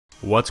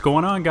What's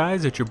going on,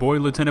 guys? It's your boy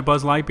Lieutenant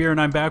BuzzLitebeer, and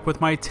I'm back with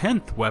my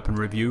 10th weapon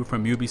review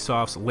from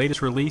Ubisoft's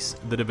latest release,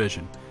 The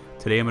Division.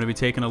 Today I'm going to be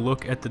taking a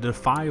look at the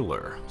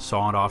Defiler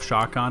Sawn-Off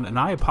Shotgun, and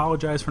I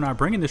apologize for not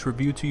bringing this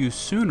review to you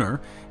sooner,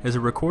 as I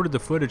recorded the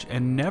footage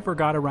and never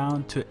got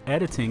around to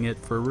editing it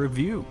for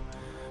review.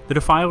 The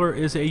Defiler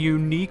is a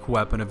unique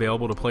weapon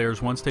available to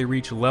players once they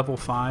reach level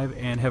 5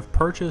 and have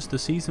purchased the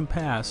Season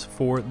Pass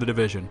for The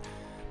Division.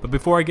 But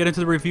before I get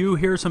into the review,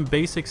 here are some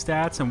basic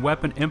stats and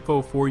weapon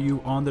info for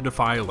you on the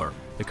Defiler.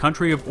 The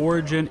country of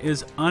origin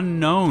is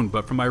unknown,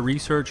 but from my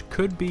research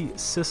could be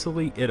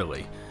Sicily,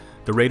 Italy.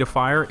 The rate of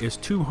fire is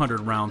 200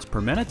 rounds per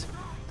minute.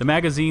 The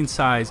magazine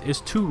size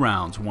is 2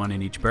 rounds, 1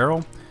 in each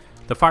barrel.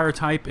 The fire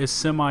type is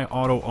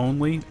semi-auto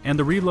only, and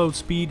the reload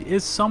speed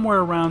is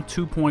somewhere around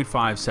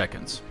 2.5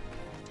 seconds.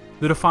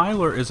 The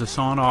Defiler is a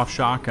sawn-off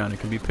shotgun. It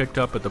can be picked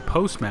up at the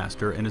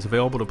Postmaster and is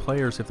available to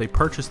players if they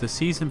purchase the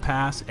Season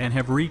Pass and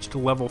have reached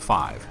level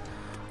 5.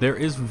 There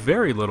is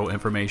very little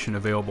information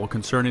available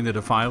concerning the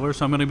Defiler,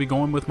 so I'm going to be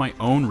going with my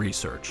own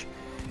research.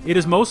 It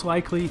is most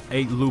likely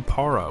a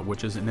lupara,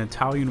 which is an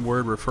Italian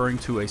word referring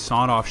to a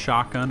sawn-off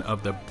shotgun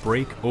of the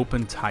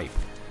break-open type.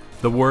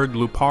 The word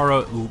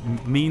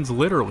lupara means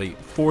literally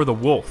 "for the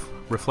wolf,"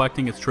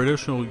 reflecting its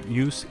traditional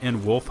use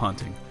in wolf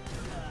hunting.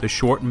 The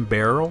shortened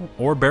barrel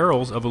or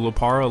barrels of a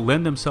lupara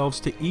lend themselves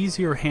to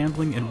easier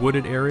handling in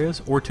wooded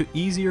areas or to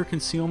easier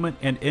concealment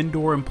and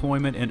indoor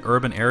employment in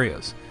urban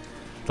areas.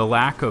 The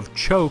lack of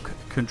choke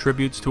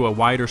contributes to a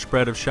wider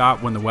spread of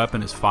shot when the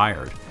weapon is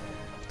fired.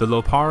 The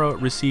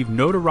lupara received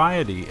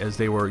notoriety as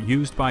they were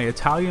used by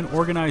Italian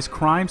organized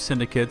crime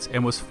syndicates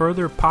and was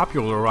further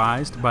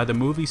popularized by the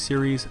movie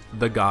series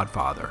The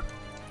Godfather.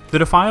 The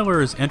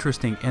Defiler is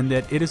interesting in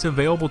that it is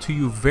available to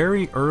you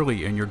very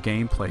early in your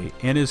gameplay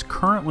and is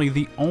currently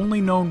the only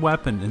known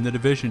weapon in the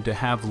Division to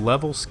have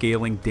level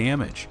scaling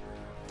damage.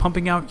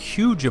 Pumping out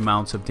huge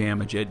amounts of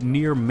damage at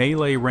near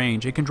melee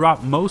range, it can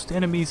drop most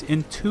enemies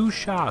in 2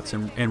 shots,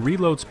 and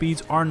reload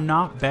speeds are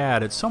not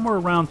bad at somewhere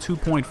around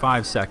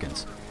 2.5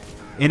 seconds.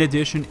 In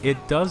addition,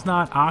 it does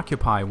not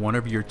occupy one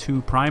of your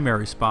 2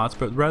 primary spots,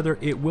 but rather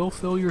it will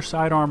fill your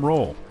sidearm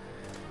role.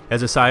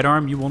 As a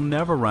sidearm, you will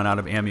never run out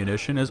of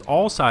ammunition, as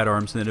all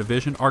sidearms in the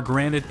Division are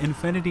granted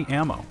infinity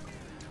ammo.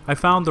 I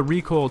found the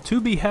recoil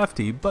to be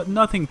hefty, but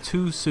nothing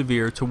too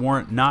severe to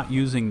warrant not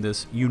using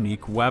this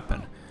unique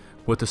weapon.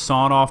 With the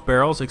sawn-off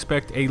barrels,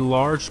 expect a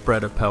large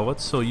spread of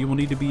pellets, so you will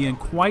need to be in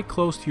quite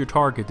close to your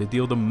target to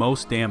deal the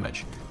most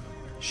damage.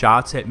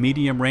 Shots at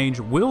medium range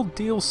will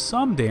deal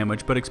some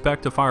damage, but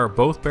expect to fire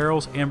both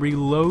barrels and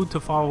reload to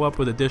follow up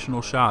with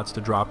additional shots to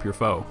drop your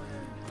foe.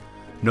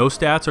 No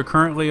stats are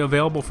currently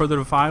available for the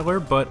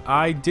Defiler, but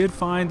I did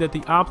find that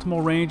the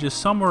optimal range is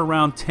somewhere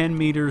around 10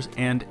 meters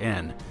and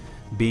N.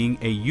 Being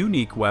a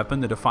unique weapon,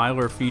 the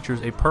Defiler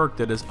features a perk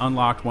that is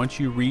unlocked once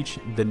you reach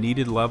the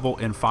needed level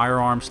in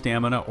firearm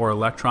stamina or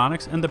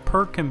electronics, and the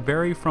perk can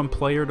vary from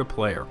player to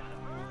player.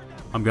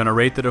 I'm going to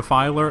rate the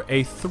Defiler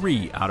a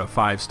 3 out of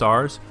 5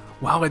 stars.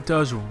 While it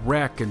does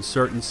wreck in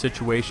certain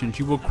situations,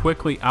 you will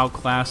quickly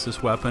outclass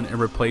this weapon and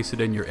replace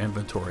it in your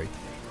inventory.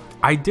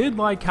 I did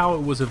like how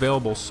it was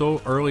available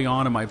so early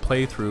on in my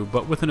playthrough,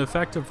 but with an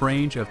effective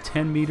range of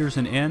 10 meters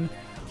and in,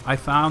 I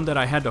found that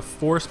I had to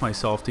force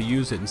myself to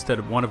use it instead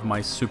of one of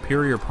my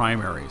superior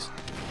primaries.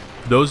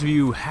 Those of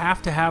you who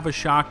have to have a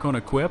shotgun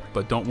equipped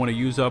but don't want to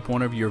use up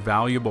one of your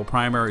valuable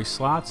primary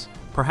slots,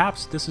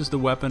 perhaps this is the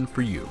weapon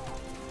for you.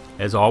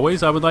 As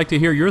always, I would like to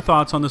hear your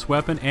thoughts on this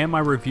weapon and my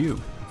review.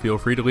 Feel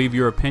free to leave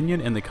your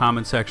opinion in the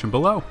comment section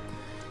below.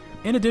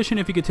 In addition,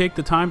 if you could take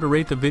the time to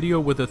rate the video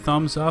with a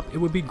thumbs up, it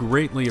would be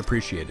greatly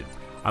appreciated.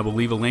 I will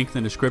leave a link in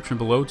the description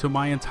below to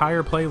my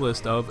entire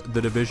playlist of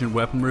The Division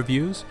weapon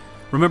reviews.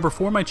 Remember,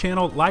 for my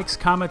channel, likes,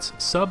 comments,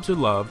 subs are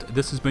loved.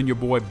 This has been your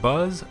boy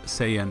Buzz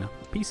saying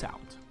peace out.